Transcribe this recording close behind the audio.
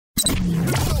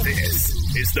This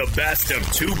is the best of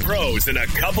two pros and a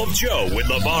cup of Joe with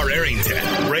LeVar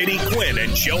Arrington, Brady Quinn,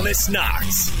 and Jonas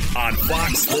Knox on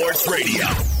Fox Sports Radio.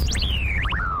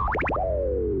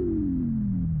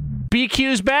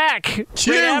 BQ's back.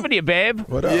 Good having you, babe.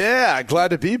 What up? Yeah, glad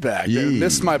to be back.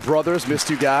 Missed my brothers, missed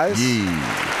you guys.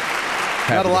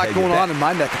 Had a lot going on in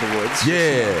my neck of the woods.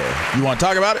 Yeah. You want to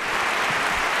talk about it?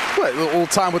 What, a little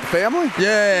time with the family?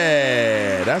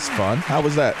 Yeah, that's fun. How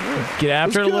was that? Get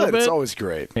after it a little bit? It's always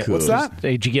great. Cool. What's that?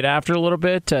 Hey, did you get after it a little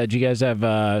bit? Did you guys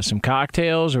have some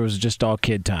cocktails, or was it just all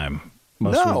kid time?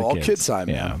 No, all kid time,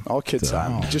 man. Yeah. All kid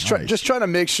time. nice. Just trying to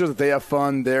make sure that they have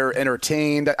fun, they're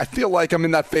entertained. I feel like I'm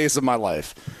in that phase of my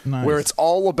life where it's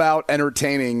all about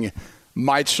entertaining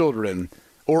my children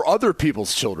or other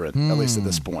people's children, at least at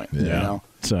this point. Yeah. You know?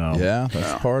 So Yeah,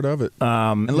 that's part of it.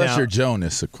 Unless you're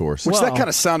Jonas, of course. Which that kind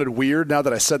of sounded weird now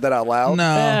that I said that out loud.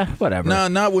 No, whatever. No,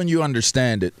 not when you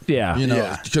understand it. Yeah. You know,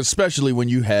 Yeah. 'cause especially when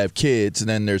you have kids and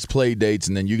then there's play dates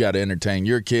and then you got to entertain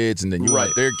your kids and then you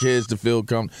want their kids to feel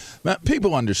comfortable.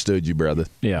 People understood you, brother.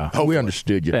 Yeah. We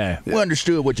understood you. Yeah. We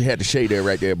understood what you had to say there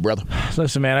right there, brother.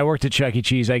 Listen, man, I worked at Chuck E.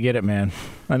 Cheese. I get it, man.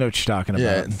 I know what you're talking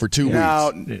about. Yeah, for 2 weeks.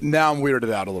 Now I'm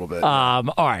weirded out a little bit. All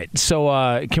right.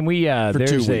 So can we? There's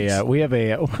 2 weeks. we have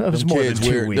a. It was more than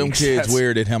 2 weeks. Them kids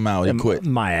weirded him out. He quit.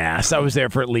 My ass. I was there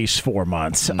for at least 4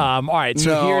 months. All right.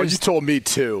 So here's. You told me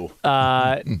too. No,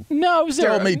 I was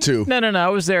there. Told me too. No. I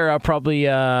was there probably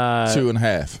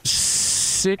 2.5.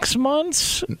 6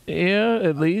 months. Yeah,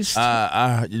 at least.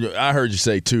 I heard you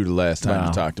say 2 the last time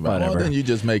you talked about it. whatever. Well, then you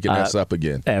just making us up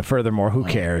again. Furthermore, who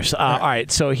cares? All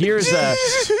right, so here's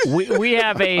we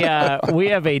have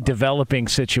a developing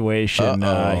situation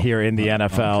here in the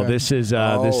NFL. Okay. This is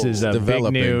big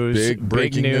Developing. news. Big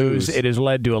breaking news. news. It has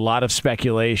led to a lot of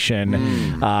speculation,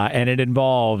 and it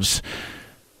involves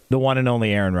the one and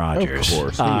only Aaron Rodgers. Of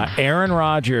course. Aaron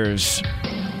Rodgers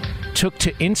took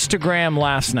to Instagram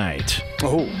last night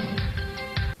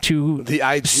to The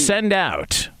IG. send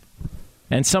out,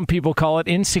 and some people call it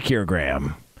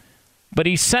Insecuregram, but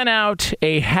he sent out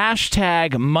a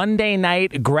hashtag Monday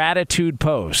Night Gratitude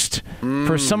post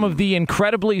for some of the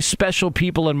incredibly special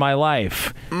people in my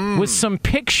life with some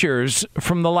pictures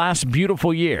from the last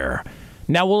beautiful year.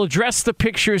 Now, we'll address the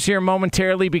pictures here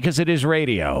momentarily because it is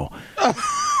radio.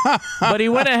 But he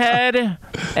went ahead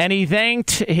and he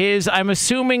thanked his, I'm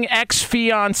assuming,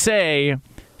 ex-fiancée,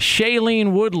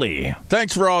 Shailene Woodley.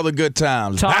 Thanks for all the good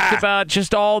times. Talked about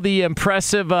just all the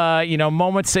impressive,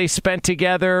 moments they spent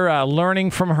together, learning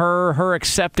from her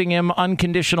accepting him.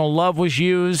 Unconditional love was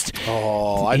used.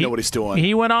 Oh, I know what he's doing.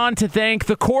 He went on to thank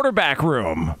the quarterback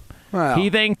room. Wow. He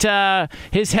thanked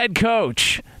his head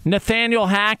coach, Nathaniel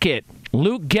Hackett,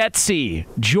 Luke Getsy,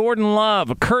 Jordan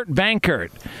Love, Kurt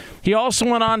Benkert. He also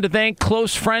went on to thank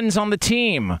close friends on the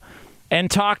team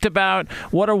and talked about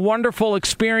what a wonderful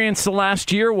experience the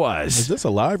last year was. Is this a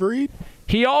live read?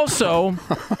 He also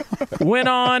went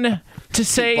on to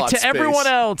say bought to space. everyone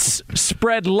else,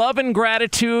 spread love and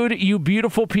gratitude, you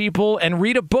beautiful people, and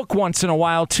read a book once in a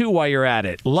while, too, while you're at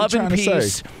it. Love and trying to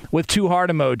peace say? with 2 heart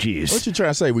emojis. What you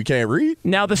trying to say? We can't read?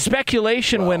 Now, the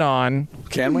speculation went on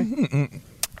Can we?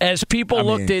 as people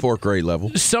looked at 4th grade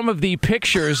level. some of the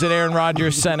pictures that Aaron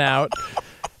Rodgers sent out,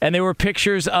 and they were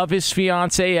pictures of his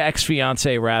fiancée,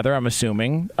 ex-fiancée rather, I'm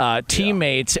assuming,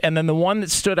 teammates. And then the one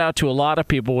that stood out to a lot of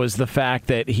people was the fact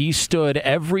that he stood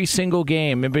every single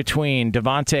game in between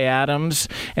Davante Adams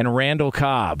and Randall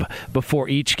Cobb before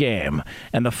each game.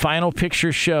 And the final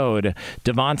picture showed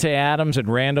Davante Adams and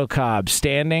Randall Cobb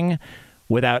standing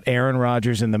without Aaron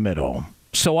Rodgers in the middle.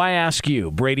 So I ask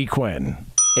you, Brady Quinn,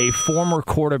 a former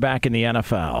quarterback in the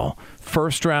NFL,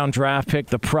 first-round draft pick,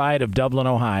 the pride of Dublin,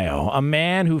 Ohio, a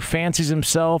man who fancies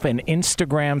himself an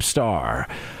Instagram star.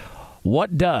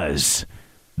 What does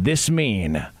this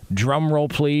mean? Drum roll,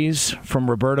 please, from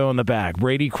Roberto in the back.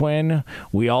 Brady Quinn,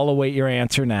 we all await your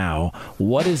answer now.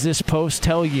 What does this post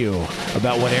tell you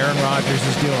about what Aaron Rodgers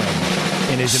is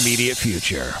doing in his immediate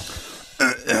future?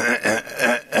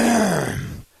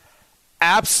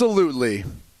 Absolutely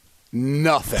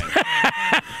nothing.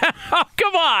 Oh,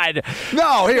 come on.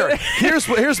 No,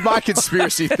 here's my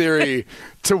conspiracy theory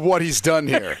to what he's done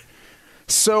here.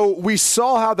 So we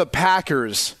saw how the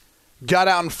Packers got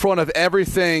out in front of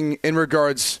everything in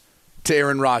regards to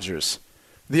Aaron Rodgers.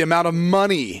 The amount of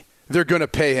money they're going to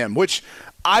pay him, which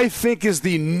I think is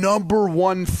the number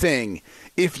one thing.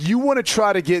 If you want to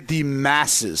try to get the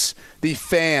masses, the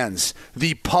fans,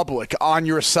 the public on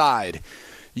your side,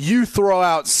 you throw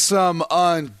out some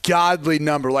ungodly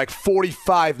number like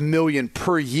 $45 million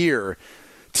per year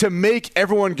to make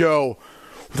everyone go,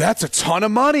 that's a ton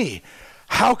of money.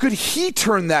 How could he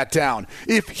turn that down?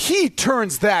 If he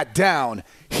turns that down,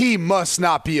 he must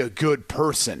not be a good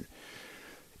person.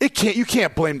 You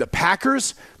can't blame the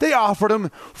Packers. They offered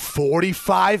him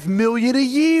 $45 million a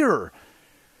year.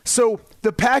 So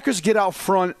the Packers get out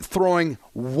front throwing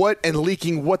and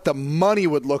leaking what the money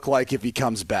would look like if he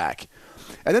comes back.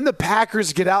 And then the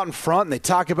Packers get out in front and they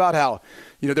talk about how,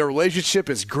 their relationship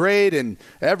is great and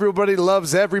everybody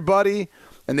loves everybody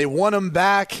and they want him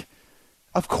back.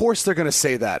 Of course they're going to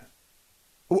say that.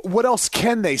 What else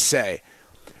can they say?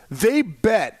 They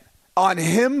bet on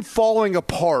him falling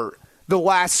apart the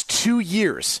last 2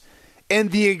 years,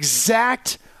 and the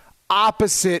exact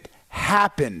opposite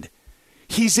happened.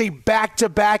 He's a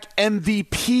back-to-back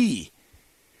MVP.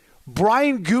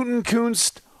 Brian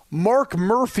Gutekunst, Mark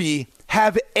Murphy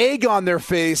have egg on their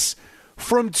face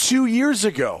from 2 years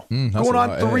ago, going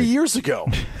on 3 years ago.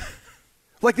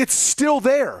 Like, it's still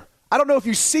there. I don't know if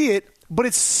you see it, but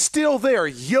it's still there,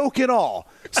 yolk and all,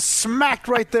 smacked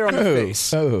right there on the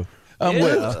face.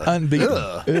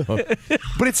 Unbeaten.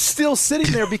 But it's still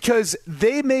sitting there because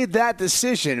they made that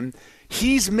decision.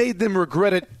 He's made them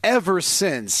regret it ever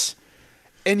since,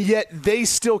 and yet they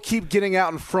still keep getting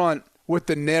out in front with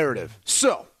the narrative.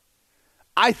 So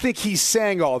I think he's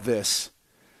saying all this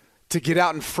to get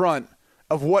out in front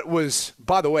of what was,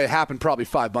 by the way, happened probably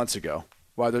 5 months ago,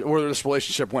 where this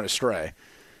relationship went astray.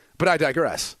 But I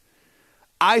digress.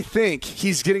 I think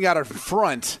he's getting out in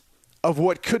front of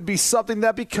what could be something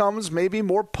that becomes maybe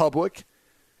more public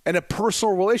and a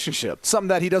personal relationship, something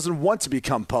that he doesn't want to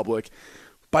become public,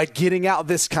 by getting out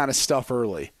this kind of stuff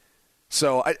early.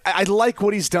 So I like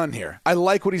what he's done here. I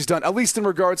like what he's done, at least in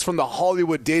regards from the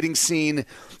Hollywood dating scene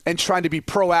and trying to be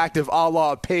proactive a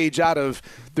la Page out of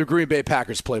the Green Bay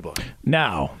Packers playbook.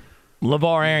 Now,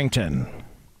 LeVar Arrington,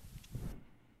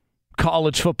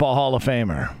 College Football Hall of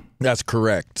Famer. That's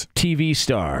correct. TV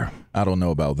star. I don't know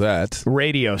about that.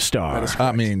 Radio star.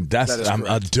 I mean, I'm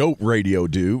a dope radio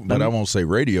dude, but I won't say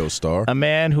radio star. A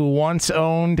man who once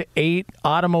owned 8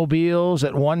 automobiles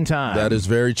at one time. That is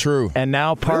very true. And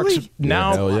now parks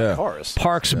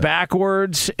parks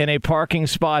backwards in a parking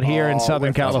spot here in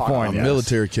Southern California. A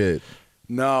military kid.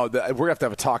 No, we're going to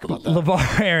have a talk about that.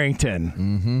 LeVar Arrington.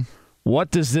 Mm-hmm. What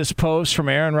does this post from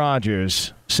Aaron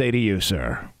Rodgers say to you,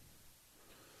 sir?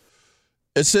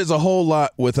 It says a whole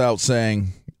lot without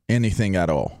saying anything at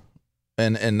all.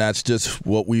 And that's just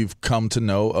what we've come to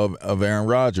know of Aaron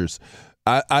Rodgers.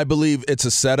 I believe it's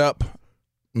a setup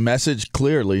message.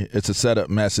 Clearly, it's a setup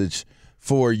message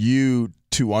for you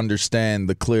to understand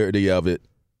the clarity of it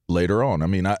later on. I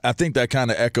mean, I think that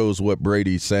kind of echoes what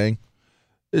Brady's saying.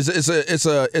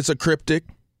 It's a cryptic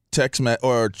text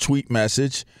or tweet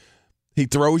message. He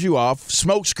throws you off.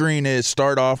 Smokescreen is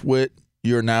start off with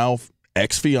your now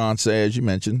ex-fiance, as you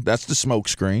mentioned. That's the smoke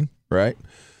screen, right?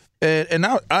 And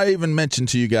I even mentioned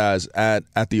to you guys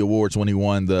at the awards when he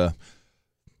won the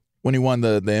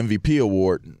MVP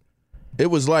award, it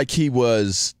was like he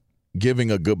was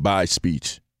giving a goodbye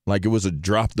speech. Like it was a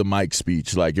drop the mic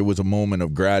speech. Like it was a moment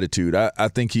of gratitude. I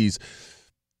think he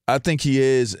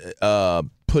is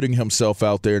putting himself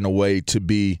out there in a way to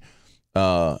be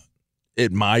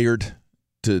admired,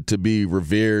 to be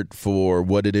revered for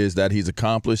what it is that he's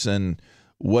accomplished and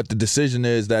what the decision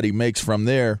is that he makes from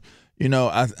there. You know,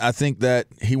 I think that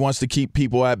he wants to keep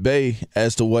people at bay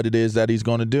as to what it is that he's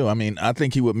going to do. I mean, I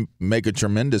think he would make a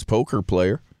tremendous poker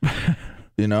player.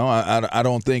 You know, I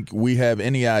don't think we have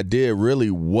any idea really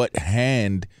what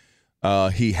hand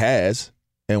he has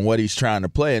and what he's trying to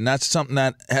play. And that's something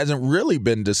that hasn't really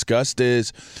been discussed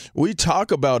is we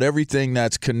talk about everything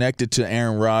that's connected to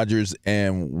Aaron Rodgers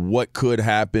and what could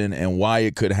happen and why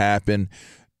it could happen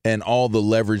and all the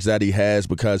leverage that he has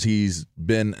because he's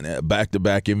been a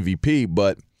back-to-back MVP.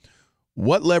 But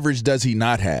what leverage does he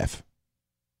not have?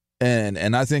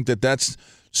 And I think that that's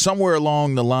somewhere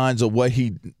along the lines of what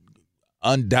he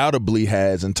undoubtedly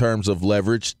has in terms of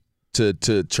leverage to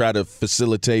try to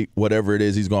facilitate whatever it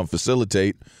is he's going to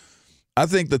facilitate. I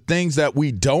think the things that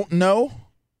we don't know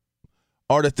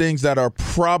are the things that are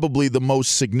probably the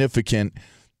most significant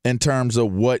in terms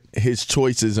of what his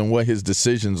choices and what his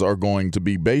decisions are going to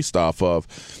be based off of.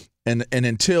 And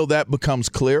until that becomes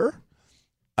clearer,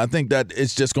 I think that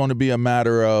it's just going to be a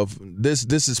matter of this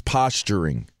is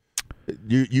posturing.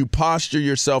 You posture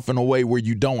yourself in a way where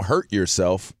you don't hurt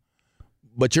yourself,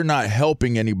 but you're not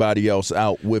helping anybody else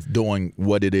out with doing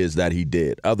what it is that he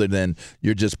did, other than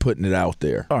you're just putting it out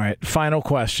there. All right, final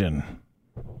question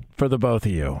for the both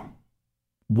of you.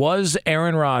 Was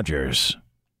Aaron Rodgers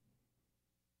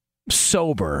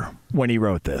sober when he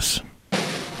wrote this?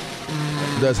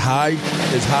 Is high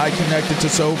connected to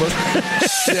sober?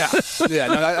 Yeah.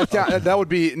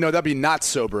 No, that'd be not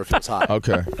sober if it was high.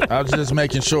 Okay, I was just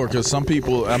making sure because some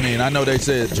people. I mean, I know they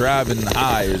said driving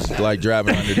high is like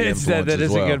driving under the influence. That is as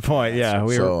well. a good point. Yeah,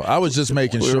 I was just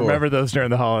making sure. Remember those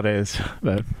during the holidays.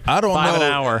 But I don't know. an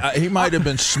hour. He might have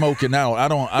been smoking out. I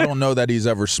don't know that he's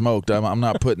ever smoked. I'm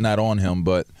not putting that on him,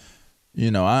 but.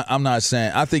 I'm not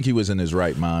saying. I think he was in his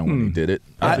right mind when he did it.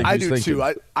 I do too.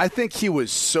 I think he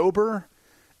was sober,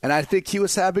 and I think he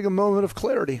was having a moment of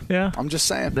clarity. Yeah, I'm just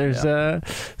saying. There's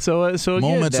so again,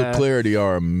 moments of clarity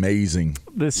are amazing.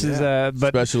 This is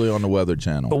but especially on the Weather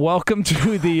Channel. Welcome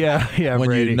to the when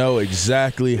Brady. you know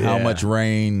exactly how much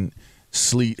rain,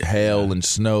 sleet, hail, and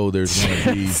snow there's going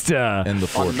to be in the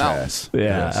forecast.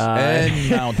 Yes. And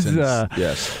mountains.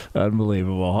 Yes.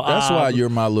 Unbelievable. That's why you're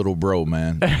my little bro,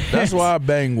 man. That's why I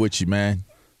bang with you, man.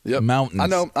 Yep. Mountains.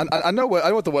 I know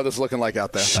what the weather's looking like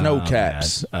out there. Snow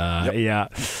caps. Yeah.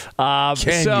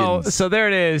 Canyons. So there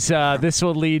it is. This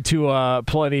will lead to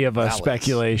plenty of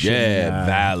speculation. Yeah,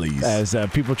 valleys. As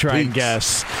people try and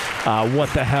guess what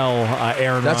the hell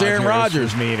Aaron Rodgers. That's Aaron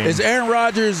Rodgers. Meaning. Is Aaron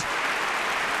Rodgers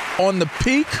on the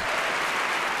peak,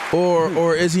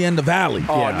 or is he in the valley?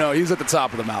 Oh no, he's at the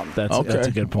top of the mountain. That's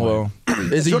a good point. Well,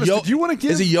 is he yodeling?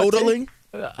 Is he yodeling?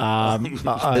 The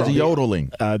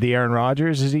Aaron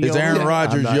Rodgers is he? Is Aaron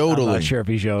Rodgers yodeling? I'm not sure if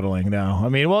he's yodeling. No, I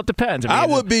mean, well, it depends. I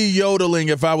would be yodeling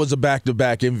if I was a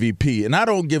back-to-back MVP, and I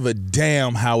don't give a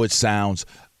damn how it sounds.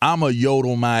 I'm a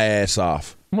yodel my ass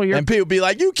off. Well, and people be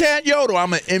like, "You can't yodel."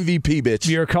 I'm an MVP, bitch.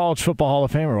 You're a college football Hall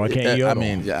of Famer. Why can't you yodel? I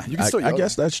mean, yeah, you can still yodel. I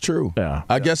guess that's true. Yeah.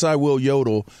 I guess I will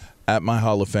yodel at my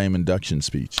Hall of Fame induction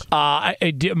speech. My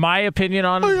opinion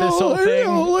on this whole thing.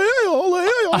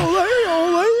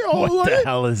 What the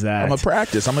hell is that? I'm going to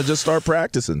practice. I'm going to just start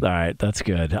practicing. All right, that's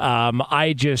good.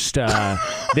 I just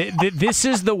this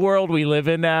is the world we live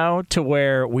in now, to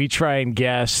where we try and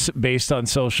guess based on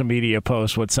social media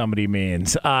posts what somebody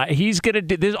means. He's gonna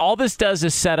do this. All this does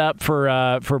is set up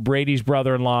for Brady's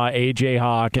brother-in-law AJ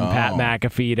Hawk and Pat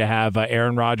McAfee to have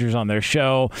Aaron Rodgers on their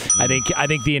show. I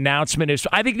think the announcement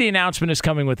is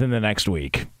coming within the next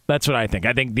week. That's what I think.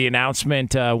 I think the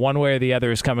announcement, one way or the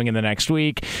other, is coming in the next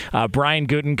week. Brian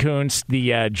Gutekunst, the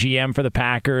GM for the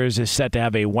Packers, is set to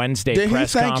have a Wednesday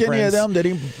press conference. Did he thank any of them?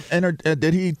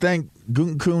 Did he thank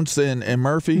Gutekunst and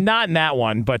Murphy? Not in that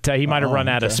one, but he might have run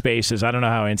out of spaces. I don't know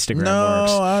how Instagram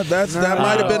works. That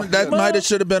might have been. That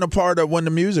should have been a part of when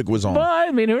the music was on. Well,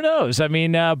 I mean, who knows? I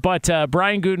mean, but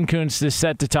Brian Gutekunst is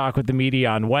set to talk with the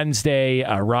media on Wednesday.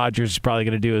 Rodgers is probably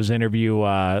going to do his interview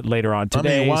later on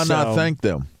today. I mean, why not thank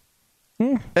them?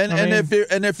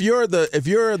 If you're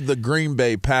the Green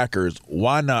Bay Packers,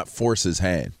 why not force his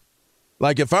hand?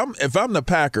 Like if I'm the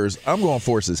Packers, I'm going to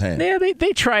force his hand. Yeah,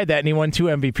 they tried that and he won 2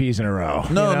 MVPs in a row.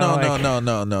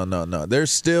 No. They're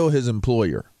still his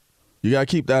employer. You got to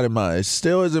keep that in mind. It's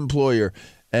still his employer,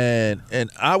 and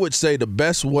I would say the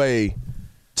best way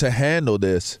to handle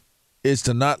this is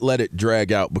to not let it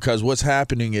drag out, because what's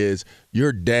happening is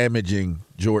you're damaging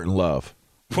Jordan Love.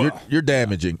 You're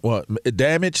damaging what?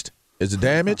 Damaged? Is it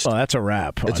damaged? Well, that's a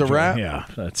wrap. It's a wrap? Yeah.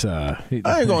 That's I ain't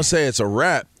going to say it's a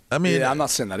wrap. I mean, I'm not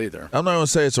saying that either. I'm not going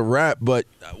to say it's a wrap, but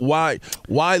why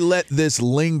let this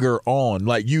linger on?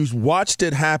 Like, you watched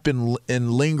it happen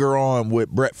and linger on with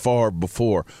Brett Favre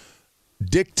before.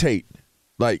 Dictate.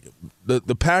 Like,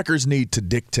 the Packers need to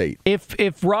dictate.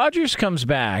 If Rodgers comes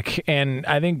back, and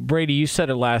I think, Brady, you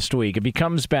said it last week, if he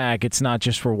comes back, it's not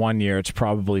just for 1 year, it's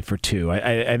probably for 2.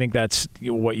 I think that's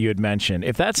what you had mentioned.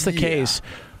 If that's the case,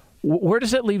 where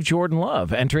does it leave Jordan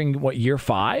Love? Entering, year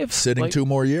 5? Sitting 2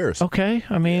 more years. Okay,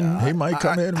 I mean... He might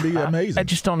come in and be amazing. I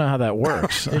just don't know how that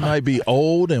works. He might be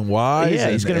old and wise.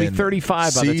 Yeah, he's going to be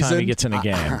 35 by the time he gets in a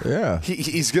game. Yeah.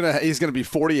 He's gonna be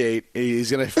 48. He's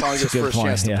going to finally get his first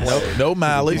chance to play. No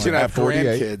Mally. He's going to have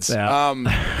 48 kids.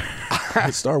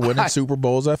 Yeah. Start winning Super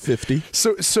Bowls at 50.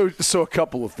 So a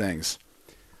couple of things.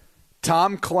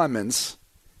 Tom Clements...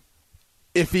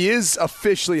 If he is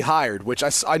officially hired, which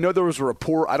I know there was a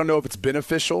report, I don't know if it's been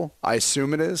official. I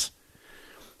assume it is.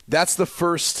 That's the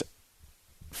first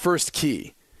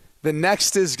key. The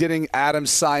next is getting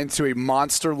Adams signed to a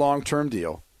monster long-term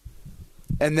deal.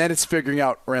 And then it's figuring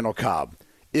out Randall Cobb.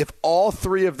 If all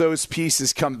 3 of those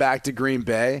pieces come back to Green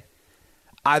Bay,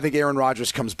 I think Aaron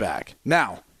Rodgers comes back.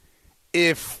 Now,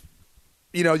 if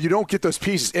you don't get those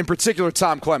pieces, in particular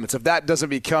Tom Clements, if that doesn't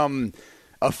become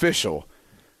official,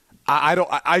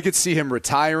 I could see him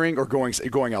retiring or going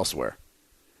elsewhere,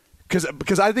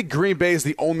 because I think Green Bay is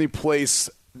the only place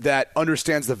that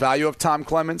understands the value of Tom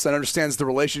Clements and understands the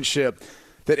relationship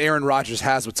that Aaron Rodgers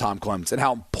has with Tom Clements and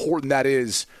how important that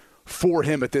is for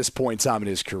him at this point in time in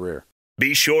his career.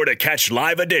 Be sure to catch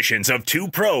live editions of Two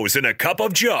Pros and a Cup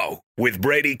of Joe with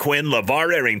Brady Quinn,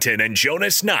 LeVar Arrington, and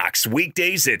Jonas Knox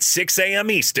weekdays at 6 a.m.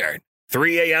 Eastern,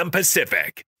 3 a.m.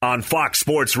 Pacific on Fox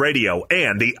Sports Radio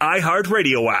and the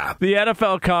iHeartRadio app. The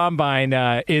NFL Combine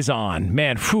is on.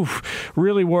 Man,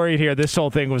 really worried here. This whole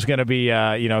thing was going to be,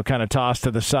 kind of tossed to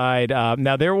the side.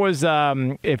 Now, there was,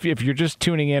 if you're just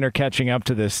tuning in or catching up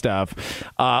to this stuff,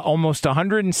 almost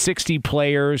 160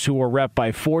 players who were repped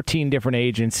by 14 different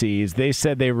agencies. They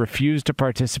said they refused to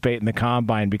participate in the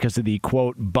Combine because of the,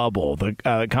 quote, bubble.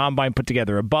 The Combine put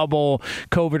together a bubble,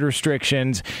 COVID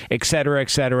restrictions, et cetera, et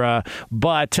cetera.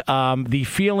 But the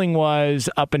feeling was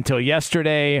up until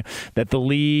yesterday that the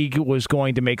league was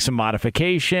going to make some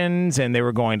modifications and they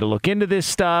were going to look into this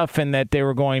stuff and that they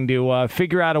were going to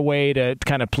figure out a way to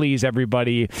kind of please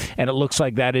everybody. And it looks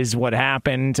like that is what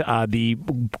happened. The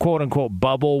quote unquote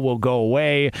bubble will go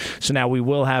away. So now we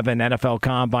will have an NFL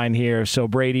Combine here. So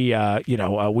Brady,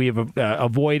 we have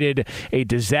avoided a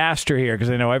disaster here because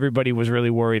I know everybody was really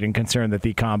worried and concerned that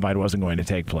the Combine wasn't going to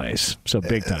take place. So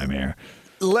big time here.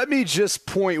 Let me just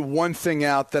point one thing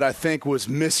out that I think was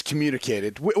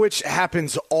miscommunicated, which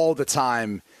happens all the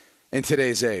time in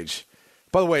today's age.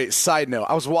 By the way, side note,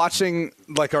 I was watching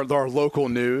like our local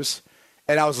news,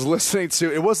 and I was listening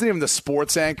to, it wasn't even the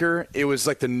sports anchor, it was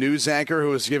like the news anchor who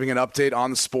was giving an update on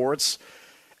the sports.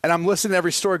 And I'm listening to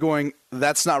every story going,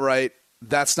 that's not right,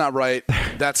 that's not right,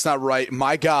 that's not right.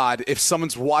 My God, if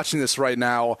someone's watching this right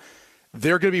now,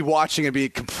 they're going to be watching and be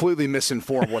completely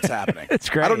misinformed what's happening. It's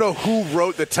great. I don't know who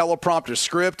wrote the teleprompter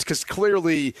script because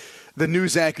clearly the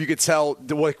news anchor, you could tell,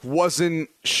 wasn't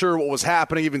sure what was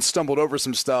happening, even stumbled over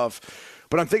some stuff.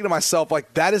 But I'm thinking to myself,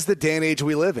 that is the day and age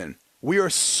we live in. We are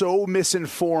so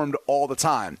misinformed all the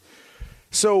time.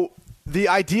 So the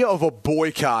idea of a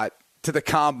boycott to the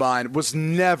Combine was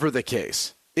never the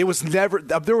case. There was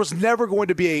never going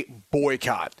to be a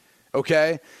boycott,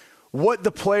 okay? What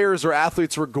the players or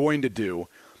athletes were going to do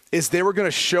is they were going to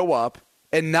show up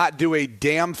and not do a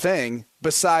damn thing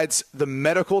besides the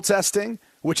medical testing,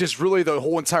 which is really the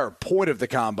whole entire point of the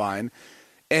Combine,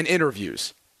 and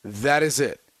interviews. That is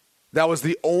it. That was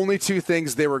the only two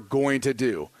things they were going to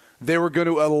do. They were going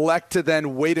to elect to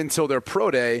then wait until their pro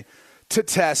day to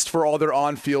test for all their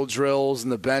on-field drills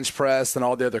and the bench press and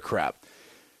all the other crap.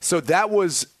 So that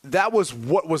was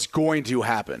what was going to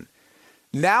happen.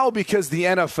 Now, because the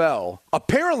NFL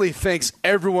apparently thinks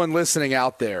everyone listening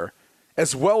out there,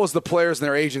 as well as the players and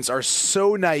their agents, are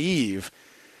so naive,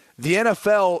 the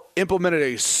NFL implemented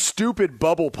a stupid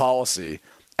bubble policy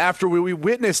after we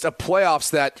witnessed a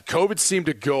playoffs that COVID seemed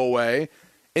to go away.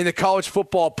 In the college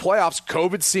football playoffs,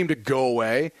 COVID seemed to go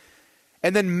away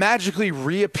and then magically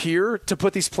reappear to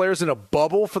put these players in a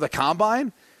bubble for the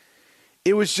Combine.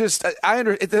 It was just,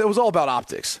 it was all about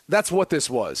optics. That's what this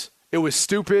was. It was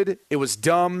stupid. It was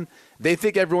dumb. They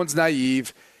think everyone's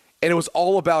naive. And it was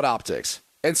all about optics.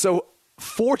 And so,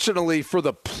 fortunately for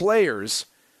the players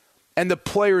and the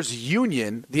players'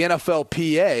 union, the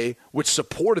NFLPA, which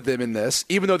supported them in this,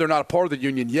 even though they're not a part of the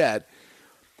union yet,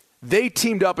 they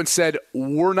teamed up and said,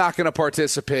 we're not going to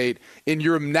participate in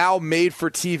your now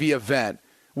made-for-TV event,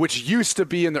 which used to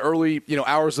be in the early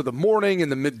hours of the morning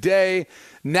and the midday.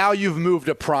 Now you've moved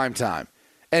to prime time.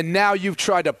 And now you've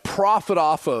tried to profit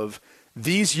off of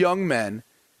these young men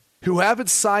who haven't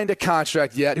signed a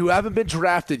contract yet, who haven't been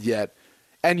drafted yet,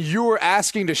 and you're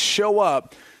asking to show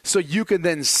up so you can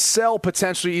then sell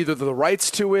potentially either the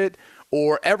rights to it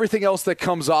or everything else that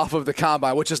comes off of the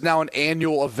Combine, which is now an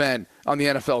annual event on the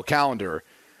NFL calendar.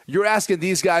 You're asking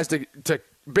these guys to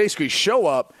basically show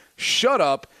up, shut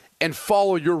up, and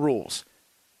follow your rules.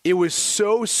 It was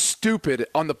so stupid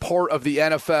on the part of the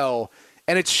NFL.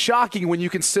 And it's shocking when you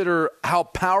consider how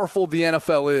powerful the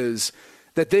NFL is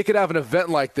that they could have an event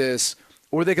like this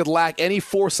where they could lack any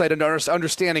foresight and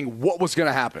understanding what was going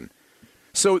to happen.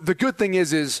 So the good thing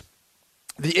is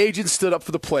the agents stood up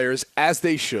for the players, as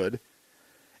they should.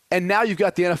 And now you've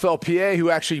got the NFLPA who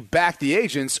actually backed the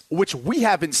agents, which we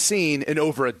haven't seen in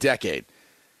over a decade.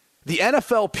 The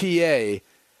NFLPA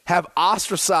have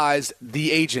ostracized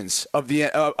the agents of the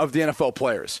NFL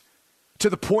players, to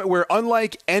the point where,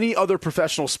 unlike any other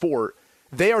professional sport,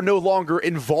 they are no longer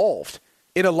involved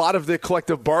in a lot of the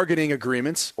collective bargaining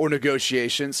agreements or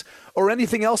negotiations or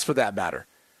anything else for that matter,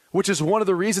 which is one of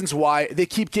the reasons why they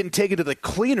keep getting taken to the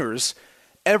cleaners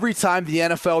every time the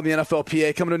NFL and the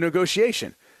NFLPA come into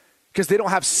negotiation, because they don't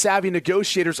have savvy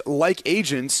negotiators like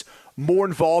agents more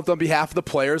involved on behalf of the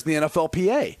players in the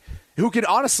NFLPA, who can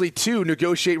honestly, too,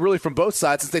 negotiate really from both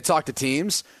sides since they talk to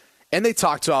teams and they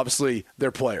talk to, obviously,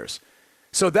 their players.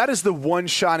 So that is the one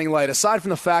shining light, aside from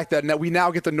the fact that we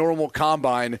now get the normal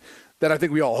Combine that I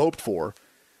think we all hoped for,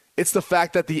 It's the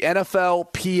fact that the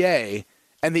NFLPA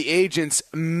and the agents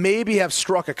maybe have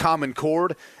struck a common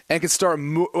chord and can start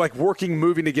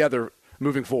moving together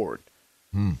moving forward.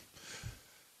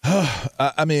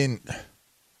 I mean,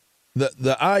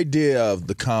 the idea of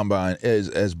the combine,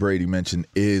 as Brady mentioned,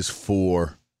 is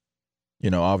for,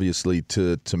 obviously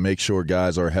to make sure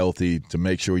guys are healthy, to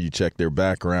make sure you check their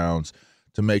backgrounds,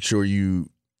 to make sure you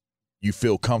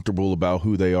feel comfortable about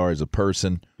who they are as a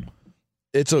person.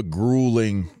 It's a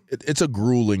grueling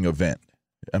event.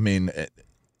 I mean,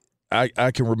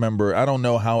 I can remember, I don't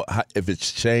know how if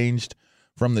it's changed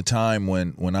from the time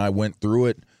when I went through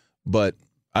it, but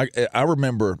I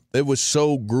remember it was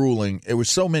so grueling. It was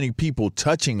so many people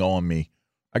touching on me.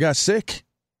 I got sick.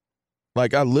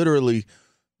 Like, I literally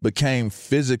became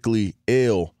physically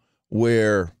ill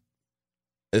where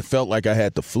it felt like I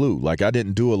had the flu. Like, I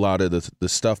didn't do a lot of the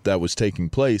stuff that was taking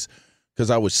place because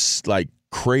I was, like,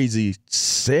 crazy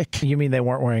sick. You mean they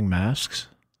weren't wearing masks?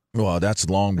 Well, that's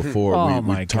long before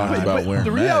we talked about wearing masks.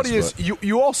 The reality is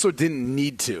you also didn't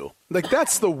need to. Like,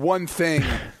 that's the one thing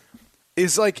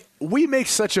is, like, we make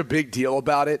such a big deal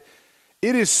about it.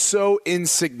 It is so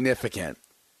insignificant.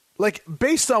 Like,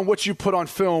 based on what you put on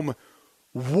film,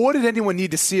 what did anyone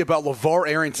need to see about LeVar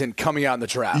Arrington coming out in the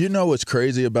draft? You know what's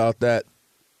crazy about that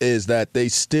is that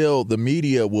the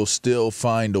media will still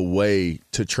find a way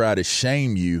to try to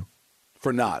shame you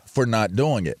for not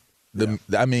doing it.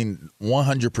 I mean,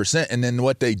 100%. And then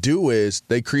what they do is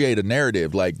they create a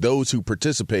narrative, like those who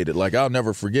participated. Like, I'll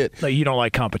never forget. Like, you don't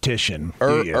like competition.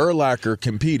 Urlacher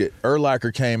competed.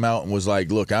 Urlacher came out and was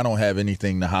like, look, I don't have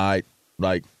anything to hide.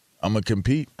 Like, I'm going to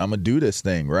compete. I'm going to do this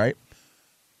thing, right?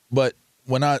 But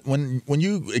when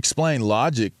you explain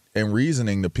logic and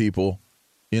reasoning to people,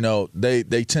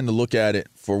 they tend to look at it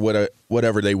for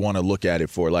whatever they want to look at it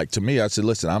for. Like, to me, I said,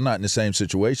 listen, I'm not in the same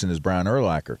situation as Brian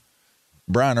Urlacher.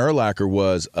 Brian Urlacher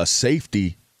was a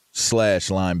safety /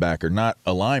 linebacker, not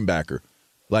a linebacker.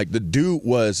 Like, the dude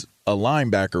was a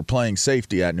linebacker playing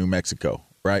safety at New Mexico,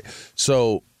 right?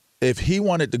 So if he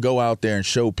wanted to go out there and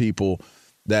show people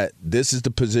that this is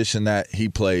the position that he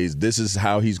plays, this is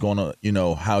how he's going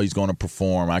to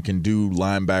perform, I can do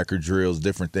linebacker drills,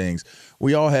 different things.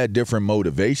 We all had different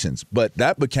motivations, but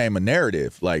that became a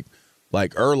narrative. Like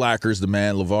Urlacher's the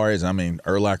man, LeVar is. I mean,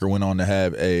 Urlacher went on to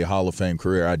have a Hall of Fame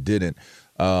career. I didn't.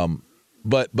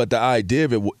 But the idea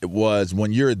of it was,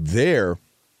 when you're there,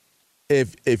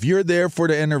 if you're there for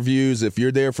the interviews, if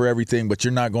you're there for everything, but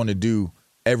you're not going to do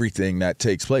everything that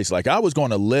takes place. Like, I was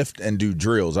going to lift and do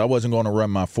drills. I wasn't going to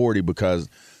run my 40 because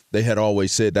they had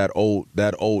always said that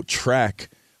old track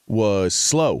was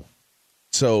slow.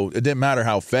 So it didn't matter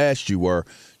how fast you were.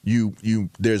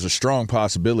 There's a strong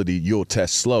possibility you'll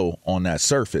test slow on that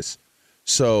surface.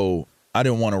 So I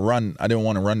didn't want to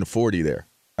run the 40 there.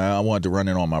 I wanted to run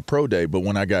it on my pro day. But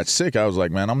when I got sick, I was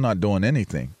like, man, I'm not doing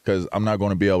anything because I'm not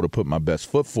going to be able to put my best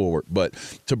foot forward. But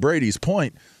to Brady's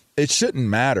point, it shouldn't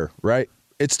matter, right?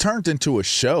 It's turned into a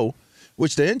show,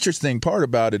 which the interesting part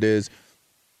about it is,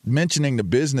 mentioning the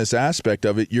business aspect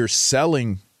of it, you're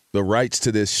selling the rights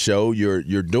to this show.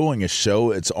 You're doing a show.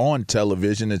 It's on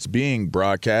television. It's being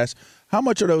broadcast. How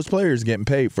much are those players getting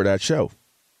paid for that show?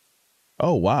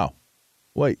 Oh, wow.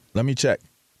 Wait, let me check.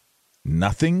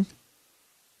 Nothing.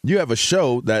 You have a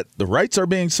show that the rights are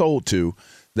being sold to,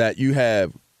 that you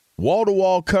have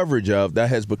wall-to-wall coverage of, that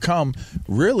has become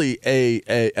really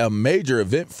a major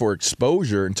event for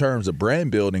exposure in terms of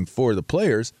brand building for the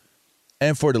players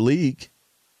and for the league.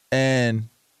 And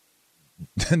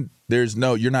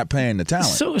you're not paying the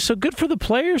talent. So good for the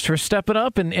players for stepping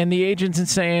up and the agents and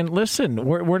saying, listen,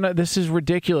 we're not, this is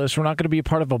ridiculous. We're not going to be a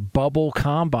part of a bubble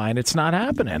combine. It's not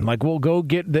happening. Like, we'll go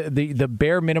get the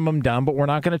bare minimum done, but we're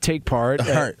not going to take part in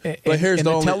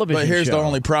the television show. Here's the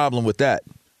only problem with that.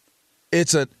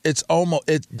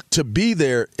 To be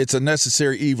there, it's a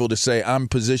necessary evil to say, I'm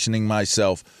positioning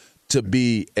myself to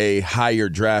be a higher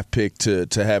draft pick, to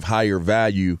have higher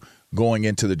value going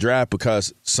into the draft,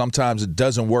 because sometimes it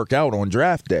doesn't work out on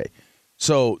draft day.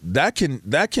 So that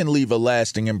can leave a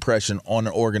lasting impression on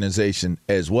an organization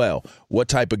as well. What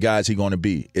type of guy is he going to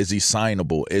be? Is he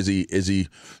signable? Is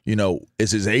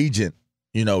his agent,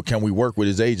 can we work with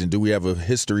his agent? Do we have a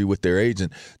history with their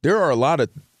agent? There are a lot of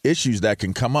issues that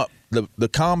can come up. The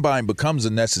combine becomes a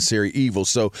necessary evil.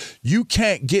 So you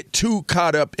can't get too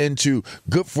caught up into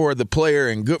good for the player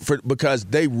and because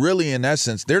they really, in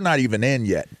essence, they're not even in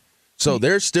yet. So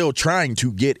they're still trying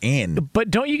to get in.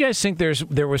 But don't you guys think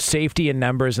there was safety in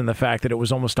numbers in the fact that it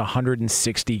was almost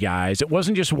 160 guys? It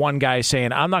wasn't just one guy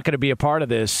saying, I'm not going to be a part of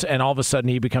this, and all of a sudden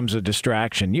he becomes a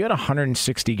distraction. You had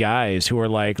 160 guys who are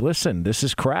like, listen, this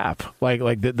is crap.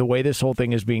 Like the way this whole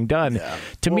thing is being done. Yeah.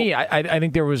 To me, I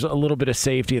think there was a little bit of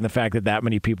safety in the fact that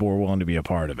many people were willing to be a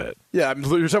part of it. Yeah, I mean,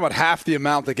 you're talking about half the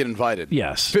amount that get invited.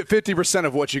 Yes. 50%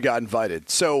 of what you got invited.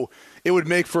 So it would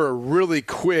make for a really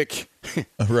quick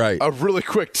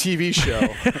TV show.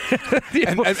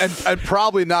 and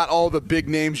probably not all the big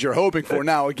names you're hoping for.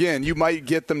 Now, again, you might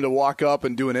get them to walk up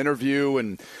and do an interview,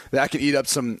 and that can eat up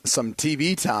some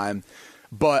TV time.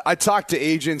 But I talked to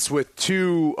agents with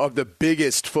two of the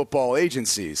biggest football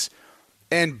agencies,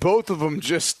 and both of them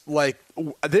just like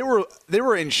they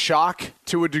were in shock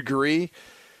to a degree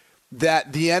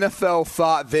that the NFL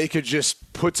thought they could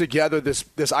just put together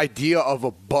this idea of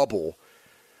a bubble,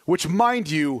 which,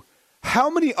 mind you, how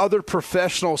many other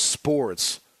professional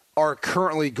sports are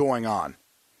currently going on?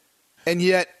 And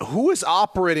yet, who is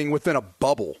operating within a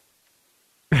bubble?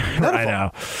 None of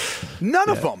them. None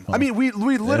of them. I mean, we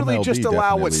literally MLB just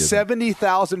allow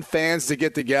 70,000 fans to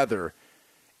get together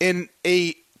in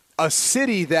a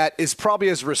city that is probably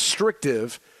as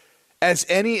restrictive as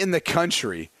any in the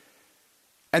country.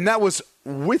 And that was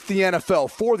with the NFL,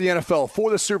 for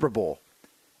the Super Bowl.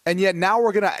 And yet now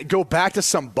we're going to go back to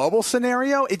some bubble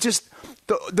scenario? It just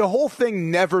the whole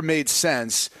thing never made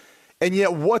sense. And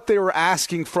yet what they were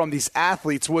asking from these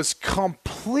athletes was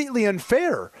completely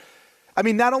unfair. I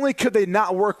mean, not only could they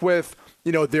not work with,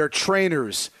 their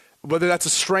trainers, whether that's a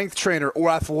strength trainer or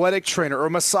athletic trainer or a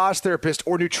massage therapist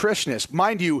or nutritionist.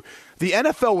 Mind you, the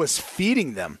NFL was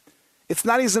feeding them. It's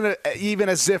not even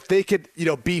as if they could,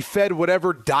 be fed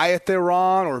whatever diet they're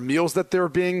on or meals that they're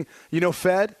being,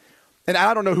 fed. And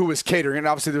I don't know who was catering, and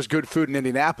obviously there's good food in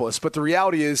Indianapolis, but the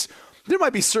reality is there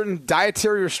might be certain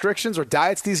dietary restrictions or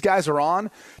diets these guys are on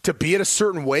to be at a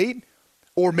certain weight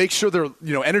or make sure their,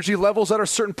 energy levels at a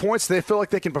certain point so they feel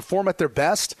like they can perform at their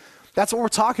best. That's what we're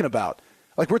talking about.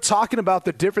 Like, we're talking about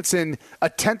the difference in a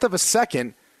tenth of a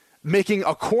second making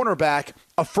a cornerback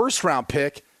a first-round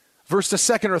pick versus a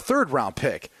second or third-round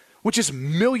pick, which is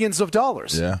millions of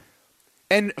dollars. Yeah.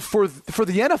 And for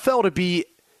the NFL to be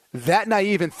that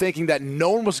naive in thinking that no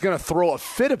one was going to throw a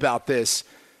fit about this,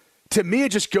 to me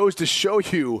it just goes to show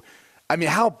you,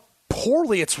 how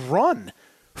poorly it's run.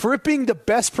 For it being the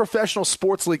best professional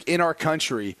sports league in our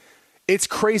country, it's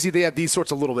crazy they have these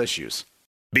sorts of little issues.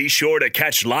 Be sure to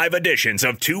catch live editions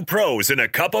of Two Pros and a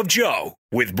Cup of Joe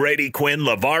with Brady Quinn,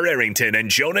 LeVar Arrington, and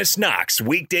Jonas Knox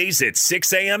weekdays at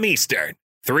 6 a.m. Eastern,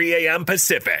 3 a.m.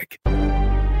 Pacific.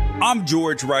 I'm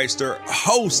George Reister,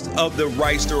 host of the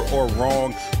Reister or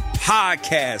Wrong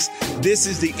podcast. This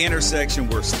is the intersection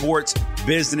where sports,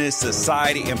 business,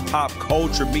 society, and pop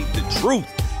culture meet the truth.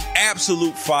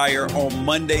 Absolute fire on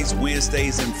Mondays,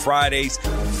 Wednesdays, and Fridays.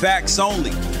 Facts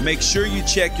only. Make sure you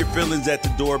check your feelings at the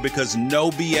door because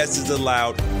no BS is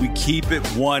allowed. We keep it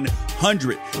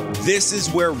 100. This is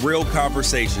where real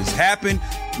conversations happen.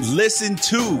 Listen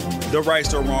to the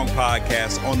Right or Wrong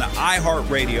podcast on the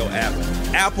iHeartRadio app,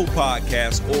 Apple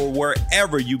Podcasts, or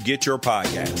wherever you get your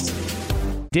podcasts.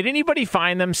 Did anybody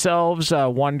find themselves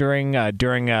wondering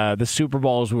during the Super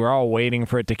Bowls, we were all waiting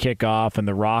for it to kick off, and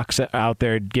The Rock's out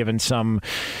there giving some,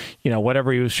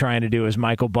 whatever he was trying to do as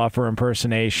Michael Buffer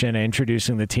impersonation,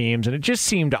 introducing the teams, and it just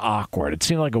seemed awkward. It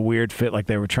seemed like a weird fit, like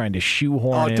they were trying to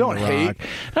shoehorn in don't The hate. Rock.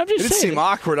 I'm just it didn't seem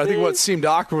awkward. I think what seemed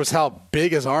awkward was how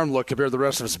big his arm looked compared to the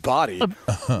rest of his body.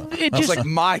 I was like,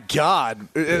 my God,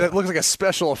 it looks like a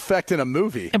special effect in a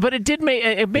movie. But it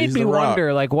made me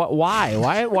wonder, like, why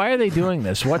are they doing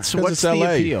this? What's the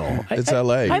LA. appeal? It's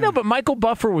LA. I know, but Michael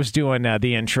Buffer was doing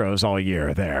the intros all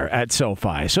year there at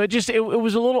SoFi. So it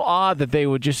was a little odd that they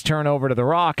would just turn over to The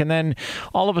Rock. And then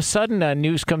all of a sudden,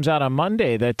 news comes out on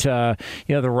Monday that,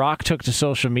 The Rock took to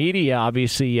social media.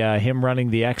 Obviously, him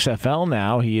running the XFL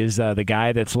now. He is the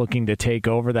guy that's looking to take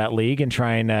over that league and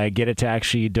try and get it to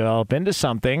actually develop into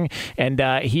something. And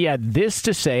he had this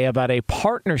to say about a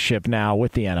partnership now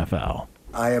with the NFL.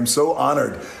 I am so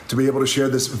honored to be able to share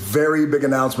this very big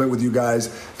announcement with you guys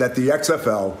that the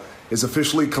XFL is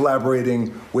officially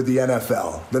collaborating with the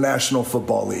NFL, the National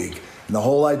Football League. And the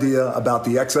whole idea about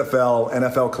the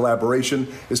XFL-NFL collaboration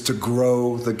is to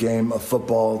grow the game of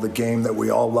football, the game that we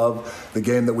all love, the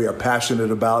game that we are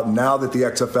passionate about. Now that the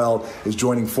XFL is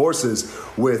joining forces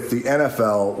with the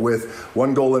NFL with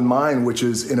one goal in mind, which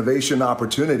is innovation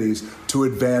opportunities to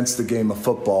advance the game of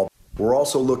football. We're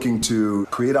also looking to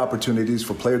create opportunities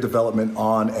for player development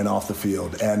on and off the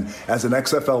field. And as an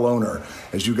XFL owner,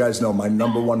 as you guys know, my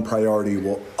number one priority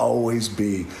will always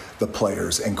be the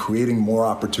players and creating more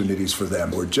opportunities for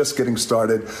them. We're just getting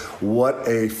started. What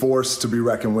a force to be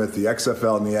reckoned with, the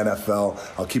XFL and the NFL.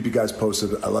 I'll keep you guys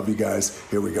posted. I love you guys.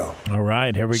 Here we go. All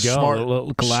right, here we go. Smart, a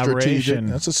little collaboration. Strategic.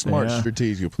 That's a smart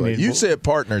strategic play. You said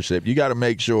partnership. You got to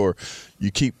make sure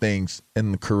you keep things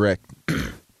in the correct,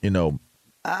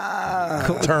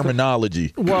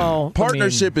 terminology. Well,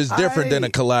 partnership is different than a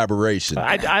collaboration.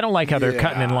 I don't like how they're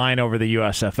cutting in line over the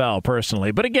USFL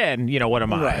personally, but again, what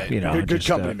am I? Right. Good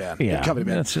company man. Yeah, good company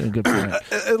man. That's a good point.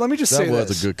 Let me just say that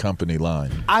was a good company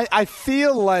line. I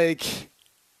feel like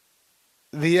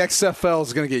the XFL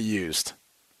is going to get used.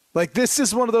 Like, this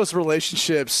is one of those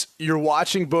relationships you're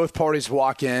watching both parties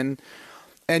walk in,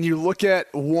 and you look at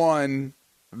one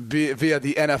via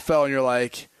the NFL, and you're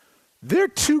like, they're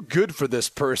too good for this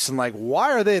person. Like,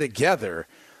 why are they together?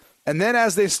 And then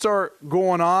as they start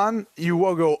going on, you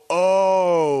will go,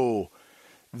 oh,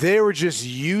 they were just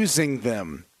using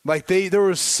them. Like, there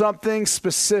was something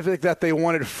specific that they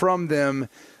wanted from them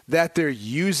that they're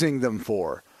using them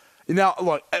for. Now,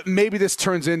 look, maybe this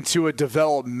turns into a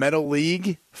developmental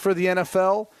league for the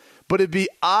NFL, but it'd be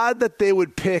odd that they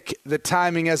would pick the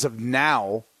timing as of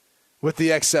now with the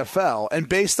XFL. And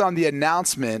based on the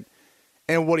announcement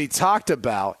and what he talked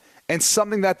about, and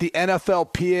something that the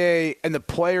NFLPA and the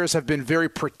players have been very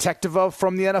protective of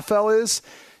from the NFL is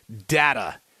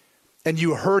data. And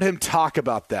you heard him talk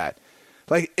about that.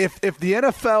 Like, if the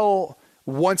NFL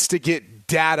wants to get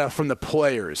data from the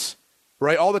players,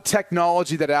 right, all the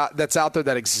technology that's out there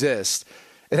that exists,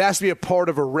 it has to be a part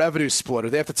of a revenue splitter.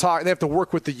 They have to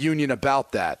work with the union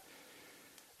about that.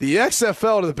 The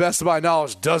XFL, to the best of my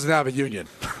knowledge, doesn't have a union.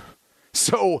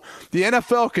 So the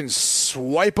NFL can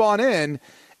swipe on in,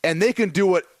 and they can do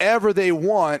whatever they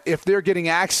want if they're getting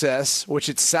access, which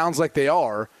it sounds like they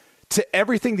are, to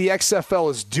everything the XFL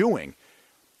is doing.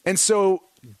 And so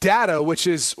data, which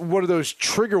is one of those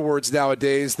trigger words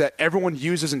nowadays that everyone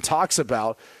uses and talks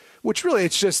about, which really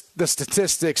it's just the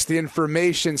statistics, the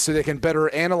information, so they can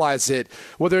better analyze it,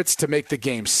 whether it's to make the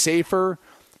game safer,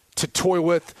 to toy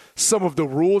with some of the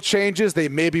rule changes they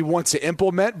maybe want to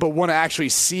implement but want to actually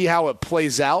see how it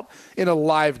plays out in a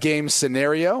live game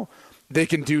scenario. They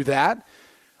can do that.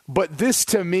 But this,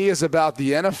 to me, is about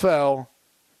the NFL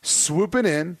swooping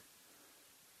in,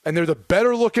 and they're the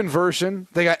better-looking version.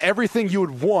 They got everything you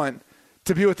would want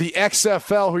to be with the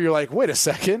XFL, who you're like, wait a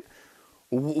second,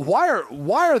 why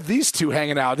are these two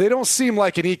hanging out? They don't seem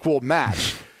like an equal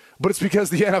match. But it's because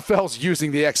the NFL's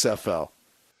using the XFL.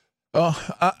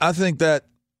 I think that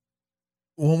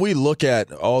when we look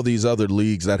at all these other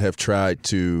leagues that have tried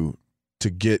to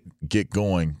get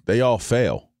going, they all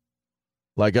fail.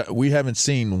 Like, we haven't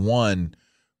seen one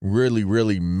really,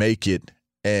 really make it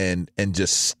and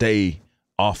just stay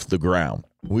off the ground.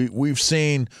 We've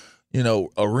seen,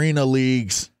 arena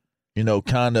leagues,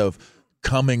 kind of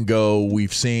come and go.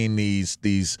 We've seen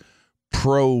these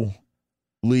pro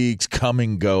leagues come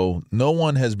and go. No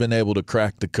one has been able to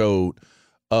crack the code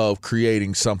of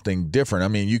creating something different. I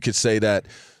mean, you could say that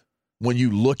when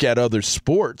you look at other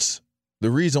sports, the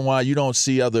reason why you don't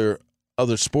see other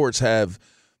sports have,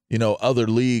 other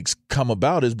leagues come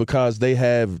about is because they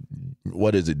have,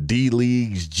 D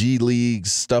leagues, G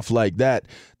leagues, stuff like that.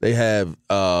 They have,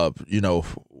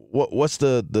 what's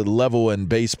the level in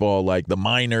baseball, like the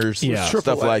minors,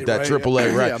 stuff like that, right?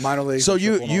 AAA, right? Yeah, minor league. So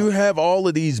you have all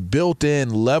of these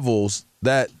built-in levels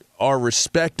that are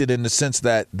respected in the sense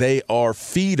that they are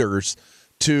feeders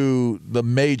to the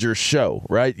major show,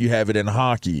 right? You have it in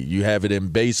hockey, you have it in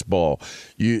baseball.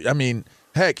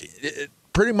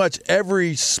 Pretty much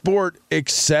every sport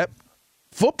except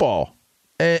football.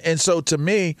 And so to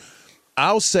me,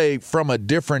 I'll say from a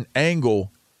different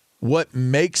angle, what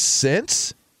makes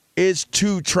sense is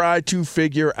to try to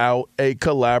figure out a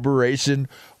collaboration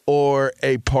or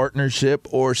a partnership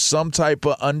or some type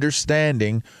of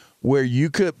understanding where you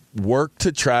could work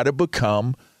to try to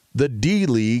become the D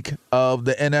League of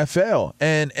the NFL.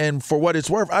 And for what it's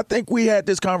worth, I think we had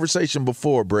this conversation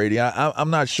before, Brady.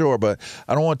 I'm not sure, but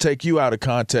I don't want to take you out of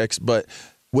context. But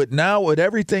with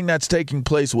everything that's taking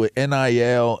place with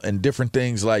NIL and different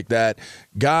things like that,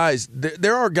 guys,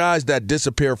 there are guys that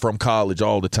disappear from college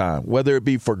all the time, whether it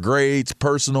be for grades,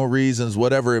 personal reasons,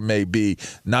 whatever it may be,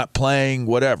 not playing,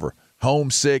 whatever,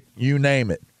 homesick, you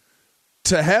name it.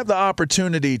 To have the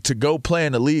opportunity to go play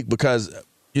in the league because,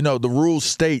 the rules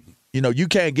state, you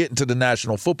can't get into the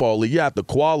National Football League. You have to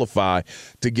qualify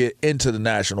to get into the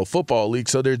National Football League.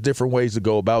 So there's different ways to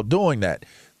go about doing that.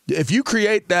 If you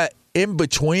create that in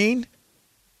between,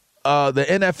 the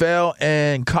NFL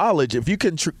and college, if you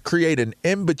can create an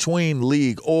in-between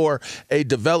league or a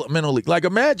developmental league. Like,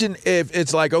 imagine if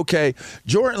it's like, okay,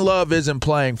 Jordan Love isn't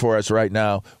playing for us right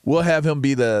now. We'll have him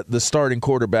be the starting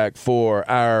quarterback for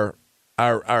our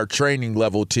training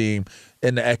level team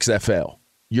in the XFL.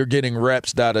 You're getting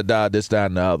reps, da-da-da, this, that,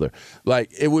 and the other.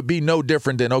 Like, it would be no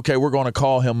different than, okay, we're going to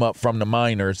call him up from the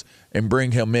minors and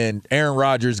bring him in. Aaron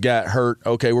Rodgers got hurt.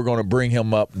 Okay, we're going to bring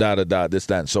him up, da-da-da, this,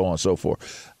 that, and so on and so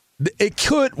forth. It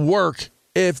could work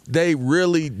if they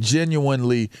really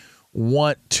genuinely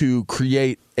want to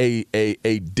create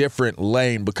a different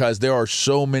lane, because there are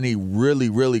so many really,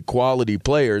 really quality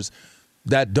players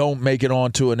that don't make it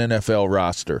onto an NFL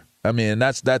roster. I mean,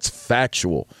 that's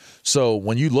factual. So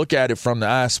when you look at it from the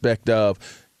aspect of,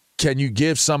 can you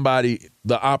give somebody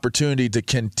the opportunity to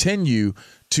continue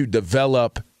to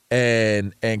develop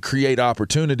and create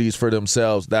opportunities for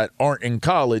themselves that aren't in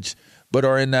college but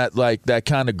are in that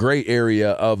kind of gray area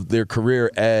of their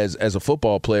career as a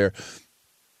football player?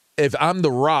 If I'm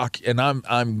The Rock and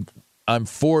I'm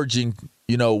forging,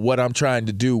 what I'm trying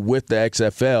to do with the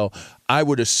XFL, I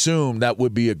would assume that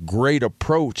would be a great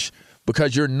approach,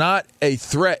 because you're not a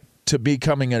threat to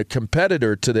becoming a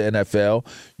competitor to the NFL.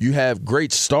 You have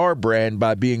great star brand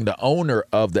by being the owner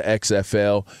of the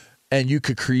XFL, and you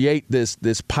could create this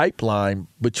pipeline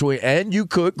between, and you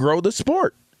could grow the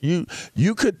sport. You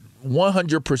could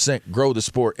 100% grow the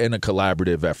sport in a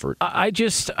collaborative effort. I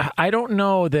don't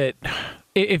know that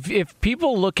if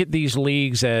people look at these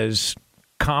leagues as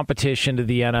competition to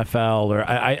the NFL, or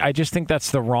I just think that's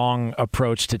the wrong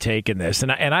approach to take in this.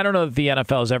 And I don't know if the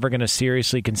NFL is ever going to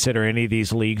seriously consider any of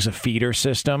these leagues a feeder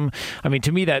system. I mean,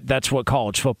 to me, that's what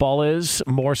college football is,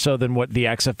 more so than what the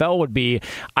XFL would be.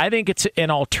 I think it's an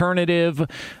alternative,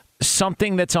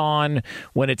 something that's on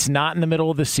when it's not in the middle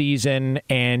of the season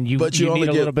and you need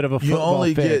a little bit of a football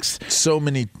fix. You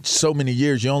only get so many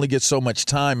years. You only get so much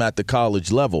time at the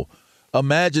college level.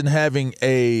 Imagine having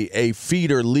a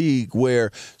feeder league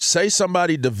where, say,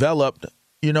 somebody developed,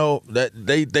 that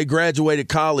they graduated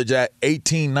college at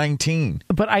 18, 19,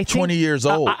 but 20 years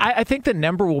old. I think the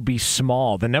number will be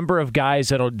small. The number of guys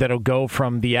that'll go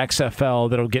from the XFL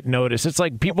that'll get noticed. It's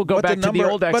like people go back to the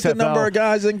old XFL. But the number of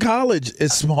guys in college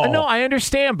is small. No, I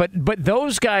understand, but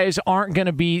those guys aren't going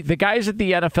to be the guys that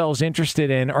the NFL is interested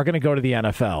in are going to go to the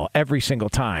NFL every single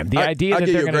time. The idea that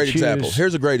they're going to choose. Example.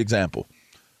 Here's a great example.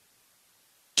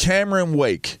 Cameron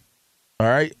Wake, all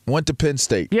right, went to Penn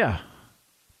State. Yeah.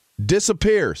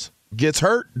 Disappears. Gets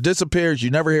hurt, disappears.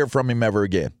 You never hear from him ever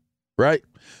again, right?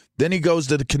 Then he goes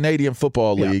to the Canadian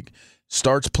Football League,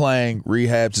 starts playing,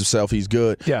 rehabs himself, he's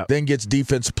good. Yeah. Then gets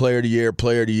Defensive Player of the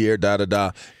Year,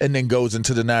 da-da-da, and then goes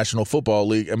into the National Football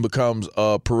League and becomes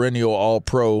a perennial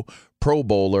All-Pro Pro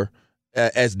Bowler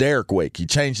as Derek Wake. He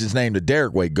changed his name to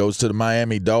Derek Wake, goes to the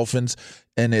Miami Dolphins,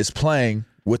 and is playing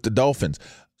with the Dolphins.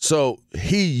 So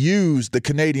he used the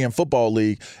Canadian Football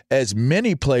League as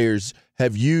many players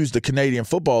have used the Canadian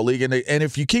Football League. And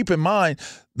if you keep in mind,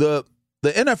 the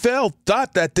NFL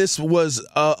thought that this was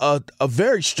a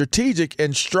very strategic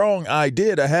and strong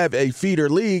idea to have a feeder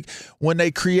league when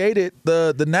they created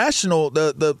the national,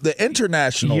 the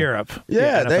international. Europe.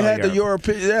 Yeah, they had Europe.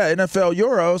 the NFL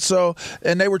Euro. So,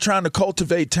 and they were trying to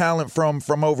cultivate talent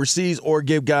from overseas or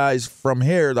give guys from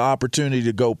here the opportunity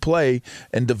to go play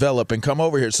and develop and come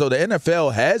over here. So the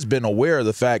NFL has been aware of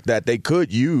the fact that they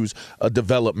could use a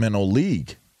developmental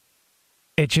league.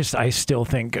 I still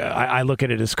think I look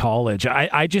at it as college.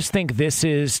 I just think this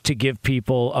is to give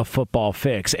people a football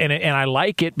fix. And I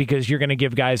like it because you're going to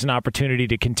give guys an opportunity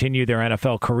to continue their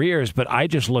NFL careers. But I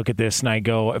just look at this and I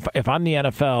go, if I'm the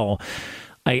NFL,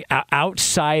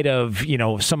 outside of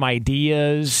some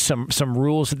ideas, some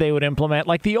rules that they would implement,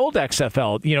 like the old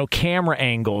XFL, camera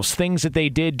angles, things that they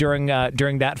did during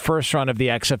that first run of the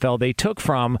XFL, they took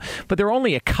from, but there were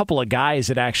only a couple of guys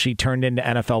that actually turned into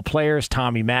NFL players.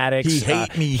 Tommy Maddox,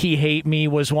 He Hate Me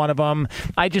was one of them.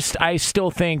 I still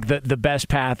think that the best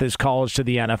path is college to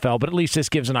the NFL, but at least this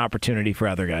gives an opportunity for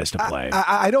other guys to play.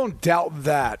 I don't doubt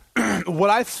that.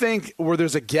 What I think where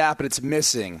there's a gap and it's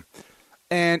missing.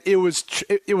 And it was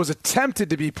attempted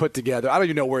to be put together. I don't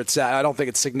even know where it's at. I don't think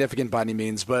it's significant by any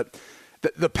means, but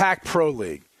the Pac Pro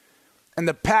League. And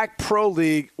the Pac Pro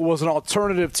League was an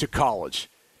alternative to college.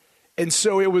 And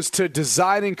so it was to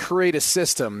design and create a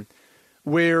system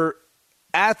where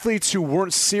athletes who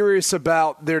weren't serious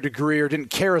about their degree or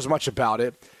didn't care as much about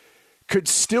it could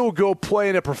still go play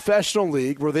in a professional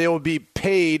league where they would be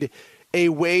paid a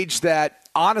wage that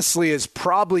honestly is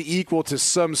probably equal to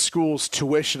some schools'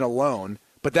 tuition alone,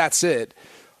 but that's it.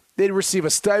 They'd receive a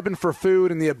stipend for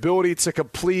food and the ability to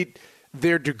complete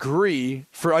their degree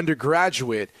for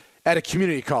undergraduate. at a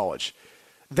community college.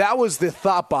 That was the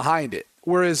thought behind it.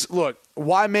 Whereas, look,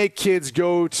 why make kids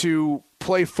go to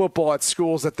play football at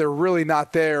schools that they're really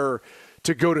not there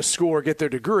to go to school or get their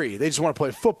degree? They just want to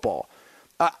play football.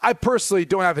 I personally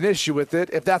don't have an issue with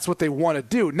it if that's what they want to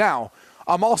do. Now,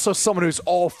 I'm also someone who's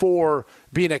all for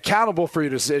being accountable for your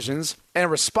decisions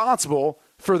and responsible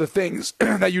for the things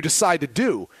that you decide to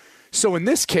do. So in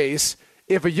this case,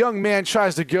 if a young man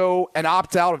tries to go and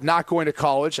opt out of not going to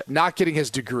college, not getting his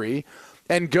degree,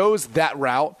 and goes that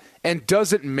route and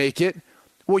doesn't make it,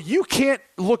 well, you can't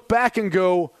look back and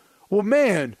go, well,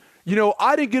 man,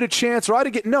 I didn't get a chance or I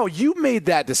didn't get – no, you made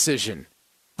that decision.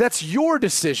 That's your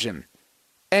decision.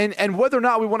 And whether or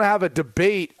not we want to have a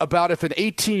debate about if an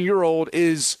 18-year-old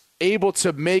is able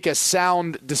to make a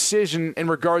sound decision in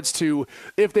regards to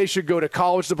if they should go to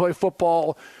college to play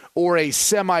football or a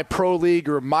semi-pro league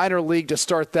or minor league to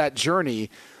start that journey,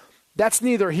 that's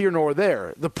neither here nor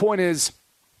there. The point is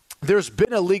there's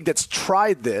been a league that's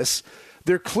tried this.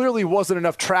 There clearly wasn't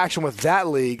enough traction with that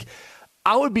league.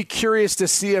 I would be curious to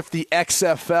see if the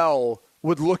XFL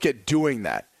would look at doing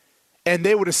that. And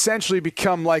they would essentially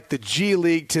become like the G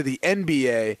League to the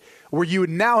NBA, where you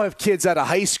would now have kids out of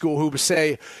high school who would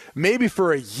say, maybe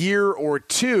for a year or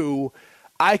two,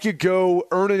 I could go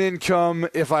earn an income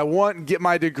if I want and get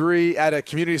my degree at a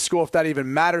community school, if that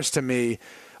even matters to me,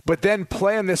 but then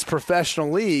play in this professional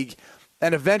league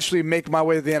and eventually make my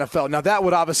way to the NFL. Now, that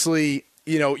would obviously,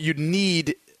 you'd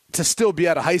need to still be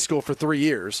out of high school for 3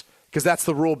 years because that's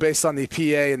the rule based on the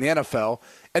PA and the NFL.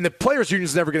 And the players' union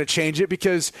is never going to change it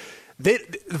because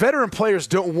veteran players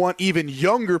don't want even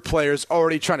younger players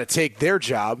already trying to take their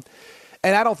job.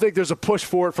 And I don't think there's a push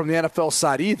for it from the NFL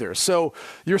side either. So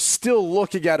you're still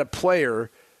looking at a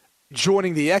player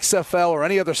joining the XFL or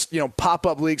any other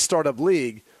pop-up league, startup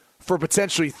league for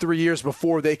potentially 3 years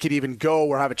before they could even go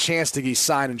or have a chance to get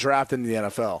signed and drafted into the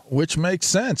NFL. Which makes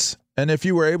sense. And if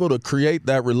you were able to create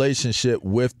that relationship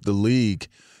with the league,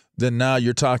 then now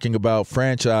you're talking about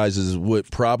franchises would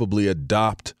probably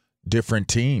adopt different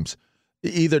teams.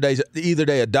 Either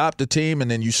they adopt a team and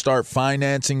then you start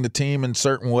financing the team in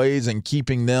certain ways and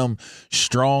keeping them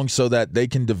strong so that they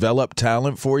can develop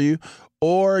talent for you,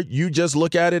 or you just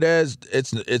look at it as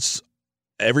it's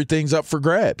everything's up for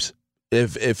grabs.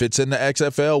 If it's in the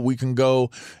XFL, we can go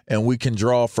and we can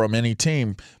draw from any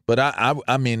team. But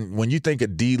I mean, when you think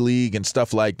of D League and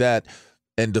stuff like that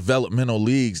and developmental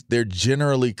leagues, they're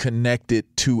generally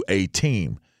connected to a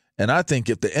team. And I think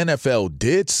if the NFL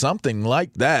did something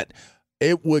like that,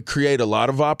 it would create a lot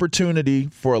of opportunity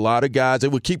for a lot of guys.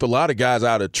 It would keep a lot of guys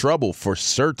out of trouble for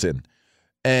certain.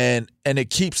 And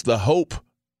it keeps the hope.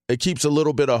 It keeps a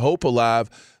little bit of hope alive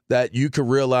that you could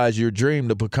realize your dream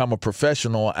to become a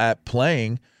professional at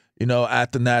playing,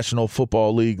 at the National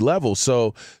Football League level.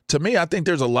 So to me, I think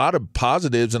there's a lot of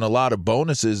positives and a lot of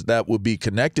bonuses that would be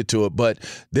connected to it, but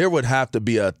there would have to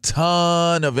be a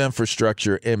ton of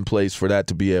infrastructure in place for that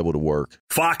to be able to work.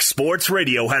 Fox Sports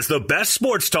Radio has the best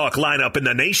sports talk lineup in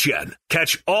the nation.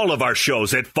 Catch all of our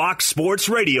shows at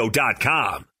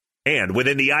foxsportsradio.com. And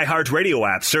within the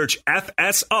iHeartRadio app, search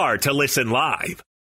FSR to listen live.